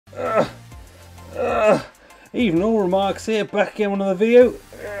Even all remarks here, back again with another video.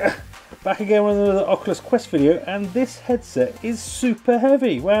 Back again with another Oculus Quest video, and this headset is super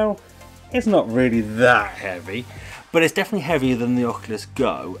heavy. Well, it's not really that heavy, but it's definitely heavier than the Oculus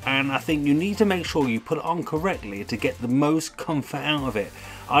Go, and I think you need to make sure you put it on correctly to get the most comfort out of it.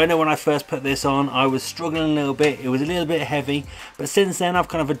 I know when I first put this on, I was struggling a little bit, it was a little bit heavy, but since then I've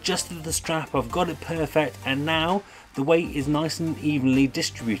kind of adjusted the strap, I've got it perfect, and now the weight is nice and evenly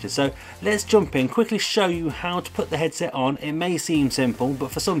distributed. So let's jump in, quickly show you how to put the headset on. It may seem simple,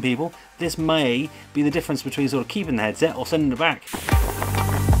 but for some people this may be the difference between sort of keeping the headset or sending it back.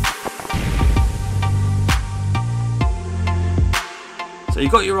 So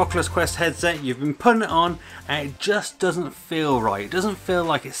you've got your Oculus Quest headset, you've been putting it on, and it just doesn't feel right. It doesn't feel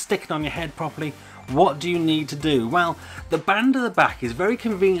like it's sticking on your head properly. What do you need to do? Well, the band at the back is very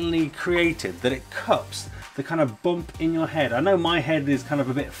conveniently created that it cups the kind of bump in your head. I know my head is kind of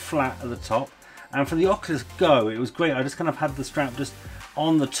a bit flat at the top, and for the Oculus Go it was great. I just kind of had the strap just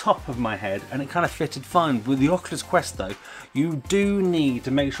on the top of my head and it kind of fitted fine. With the Oculus Quest though, you do need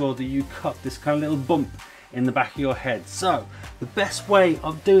to make sure that you cup this kind of little bump in the back of your head. So the best way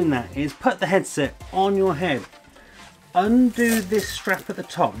of doing that is put the headset on your head, undo this strap at the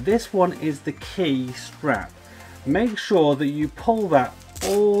top. This one is the key strap. Make sure that you pull that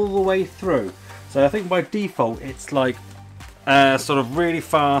all the way through. So I think by default it's like sort of really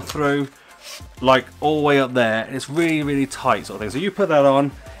far through, like all the way up there, and it's really tight sort of thing. So you put that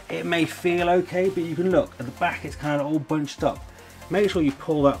on, it may feel okay, but you can look at the back, it's kind of all bunched up. Make sure you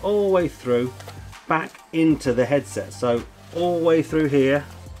pull that all the way through back into the headset, so all the way through here,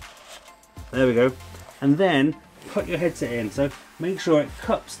 there we go, and then put your headset in. So make sure it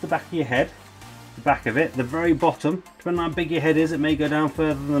cups the back of your head, the back of it, the very bottom. Depending on how big your head is, it may go down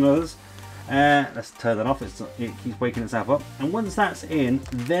further than others. Let's turn that off, it keeps waking itself up. And once that's in,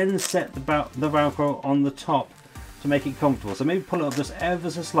 then set the Velcro on the top to make it comfortable. So maybe pull it up just ever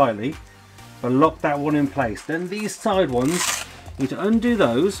so slightly, but lock that one in place. Then these side ones, you need to undo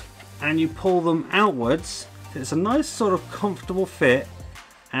those and you pull them outwards. It's a nice sort of comfortable fit,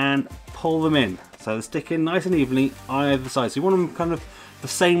 and pull them in. So they stick in nice and evenly either side. So you want them kind of the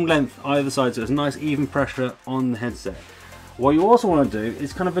same length either side, so it's nice even pressure on the headset. What you also want to do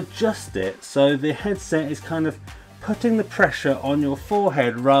is kind of adjust it so the headset is kind of putting the pressure on your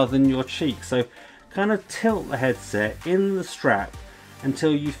forehead rather than your cheek. So kind of tilt the headset in the strap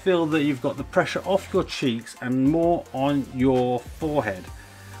until you feel that you've got the pressure off your cheeks and more on your forehead.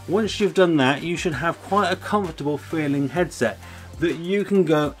 Once you've done that, you should have quite a comfortable feeling headset that you can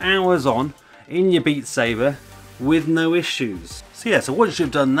go hours on in your Beat Saber with no issues. So yeah, so once you've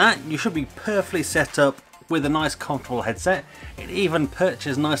done that, you should be perfectly set up with a nice comfortable headset. It even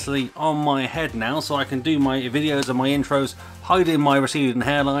perches nicely on my head now, so I can do my videos and my intros hiding my receding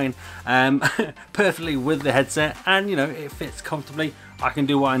hairline perfectly with the headset, and you know, it fits comfortably. I can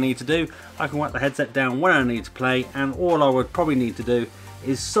do what I need to do. I can whack the headset down when I need to play, and all I would probably need to do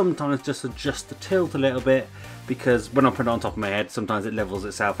is sometimes just adjust the tilt a little bit, because when I put it on top of my head sometimes it levels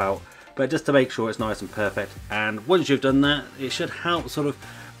itself out, but just to make sure it's nice and perfect. And once you've done that, it should help sort of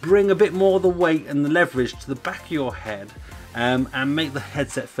bring a bit more of the weight and the leverage to the back of your head, and make the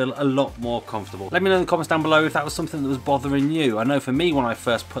headset feel a lot more comfortable. Let me know in the comments down below if that was something that was bothering you. I know for me, when I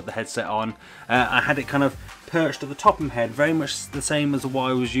first put the headset on, I had it kind of perched at the top of my head, very much the same as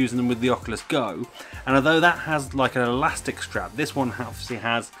what I was using them with the Oculus Go. And although that has like an elastic strap, this one obviously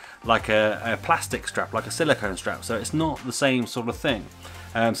has like a plastic strap, like a silicone strap, so it's not the same sort of thing.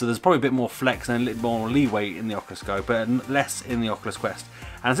 So there's probably a bit more flex and a little more leeway in the Oculus Go, but less in the Oculus Quest.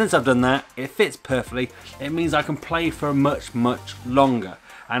 And since I've done that, it fits perfectly. It means I can play for much longer.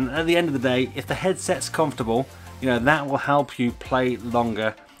 And at the end of the day, if the headset's comfortable, you know, that will help you play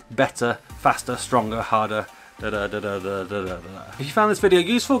longer, better, faster, stronger, harder. If you found this video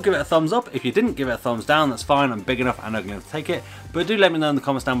useful, give it a thumbs up. If you didn't, give it a thumbs down. That's fine, I'm big enough and I'm going to take it. But do let me know in the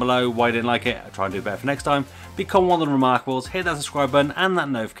comments down below why you didn't like it. I'll try and do better for next time. Become one of the Remarkables, hit that subscribe button and that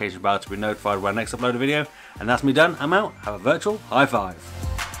notification bell to be notified when I next upload a video. And that's me done, I'm out. Have a virtual high five.